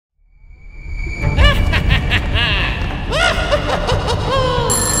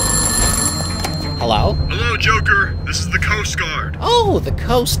Hello? Hello, Joker. This is the Coast Guard. Oh, the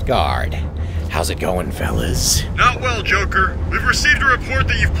Coast Guard. How's it going, fellas? Not well, Joker. We've received a report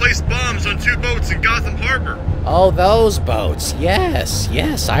that you've placed bombs on 2 boats in Gotham Harbor. Oh, those boats.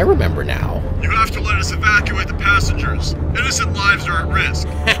 Yes, I remember now. You have to let us evacuate the passengers. Innocent lives are at risk.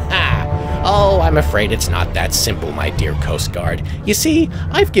 Oh, I'm afraid it's not that simple, my dear Coast Guard. You see,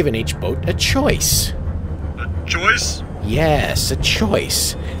 I've given each boat a choice. A choice? Yes, a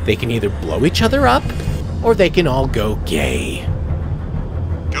choice. They can either blow each other up, or they can all go gay.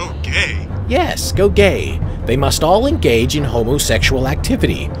 Go gay? Yes, go gay. They must all engage in homosexual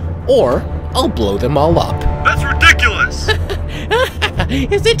activity, or I'll blow them all up. That's ridiculous!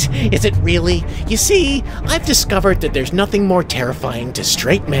 Is it really? You see, I've discovered that there's nothing more terrifying to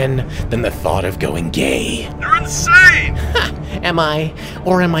straight men than the thought of going gay. You're insane! Am I?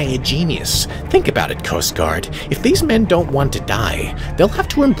 Or am I a genius? Think about it, Coast Guard. If these men don't want to die, they'll have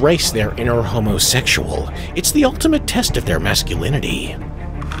to embrace their inner homosexual. It's the ultimate test of their masculinity.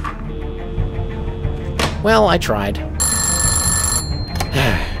 Well, I tried.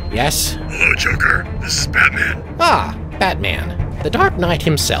 Yes? Hello, Joker. This is Batman. Ah, Batman. The Dark Knight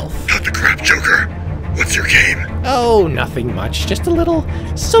himself. Cut the crap, Joker. What's your game? Oh, nothing much. Just a little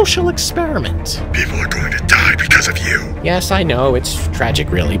social experiment. People are going to die because of you. Yes, I know. It's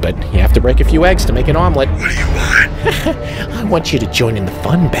tragic, really, but you have to break a few eggs to make an omelet. What do you want? I want you to join in the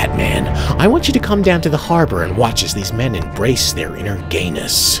fun, Batman. I want you to come down to the harbor and watch as these men embrace their inner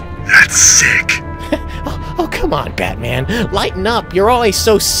gayness. That's sick. Oh, come on, Batman. Lighten up. You're always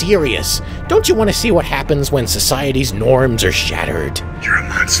so serious. Don't you want to see what happens when society's norms are shattered? You're a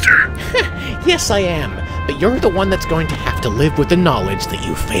monster. Yes, I am. But you're the one that's going to have to live with the knowledge that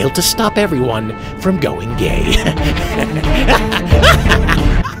you failed to stop everyone from going gay.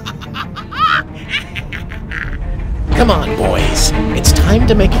 Come on, boys. It's time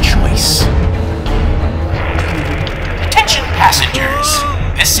to make a choice. Attention, passengers.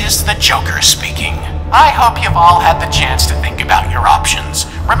 This is the Joker speaking. I hope you've all had the chance to think about your options.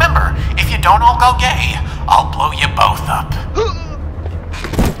 Remember, if you don't all go gay, I'll blow you both up.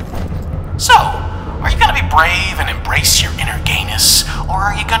 So, are you gonna be brave and embrace your inner gayness, or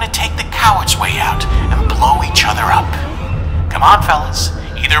are you gonna take the coward's way out and blow each other up? Come on, fellas.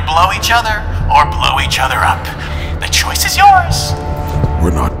 Either blow each other or blow each other up. The choice is yours.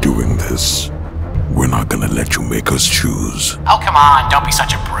 We're not doing this. We're not gonna let you make us choose. Oh, come on, don't be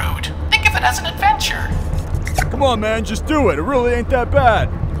such a prude. Think of it as an adventure. Come on, man, just do it. It really ain't that bad.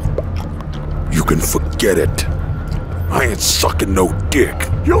 You can forget it. I ain't sucking no dick.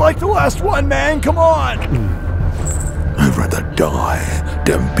 You're like the last one, man. Come on. I'd rather die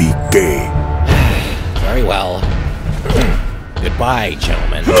than be gay. Very well. Goodbye,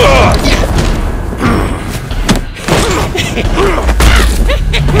 gentlemen.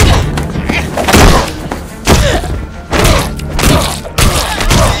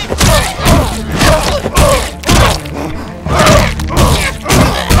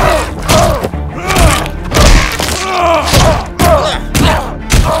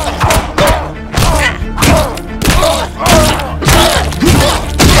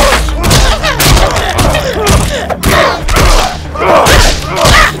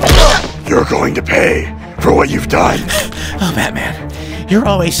 You're going to pay for what you've done. Oh, Batman, you're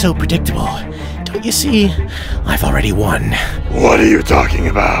always so predictable. Don't you see? I've already won. What are you talking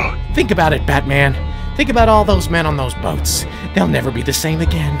about? Think about it, Batman. Think about all those men on those boats. They'll never be the same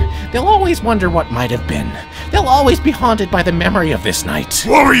again. They'll always wonder what might have been. They'll always be haunted by the memory of this night.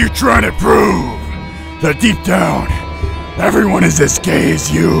 What were you trying to prove? That deep down, everyone is as gay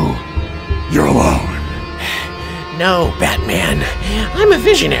as you. You're alone. No, Batman. I'm a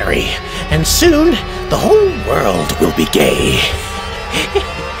visionary, and soon the whole world will be gay.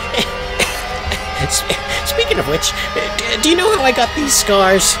 Speaking of which, do you know how I got these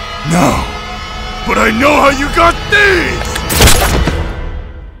scars? No, but I know how you got these!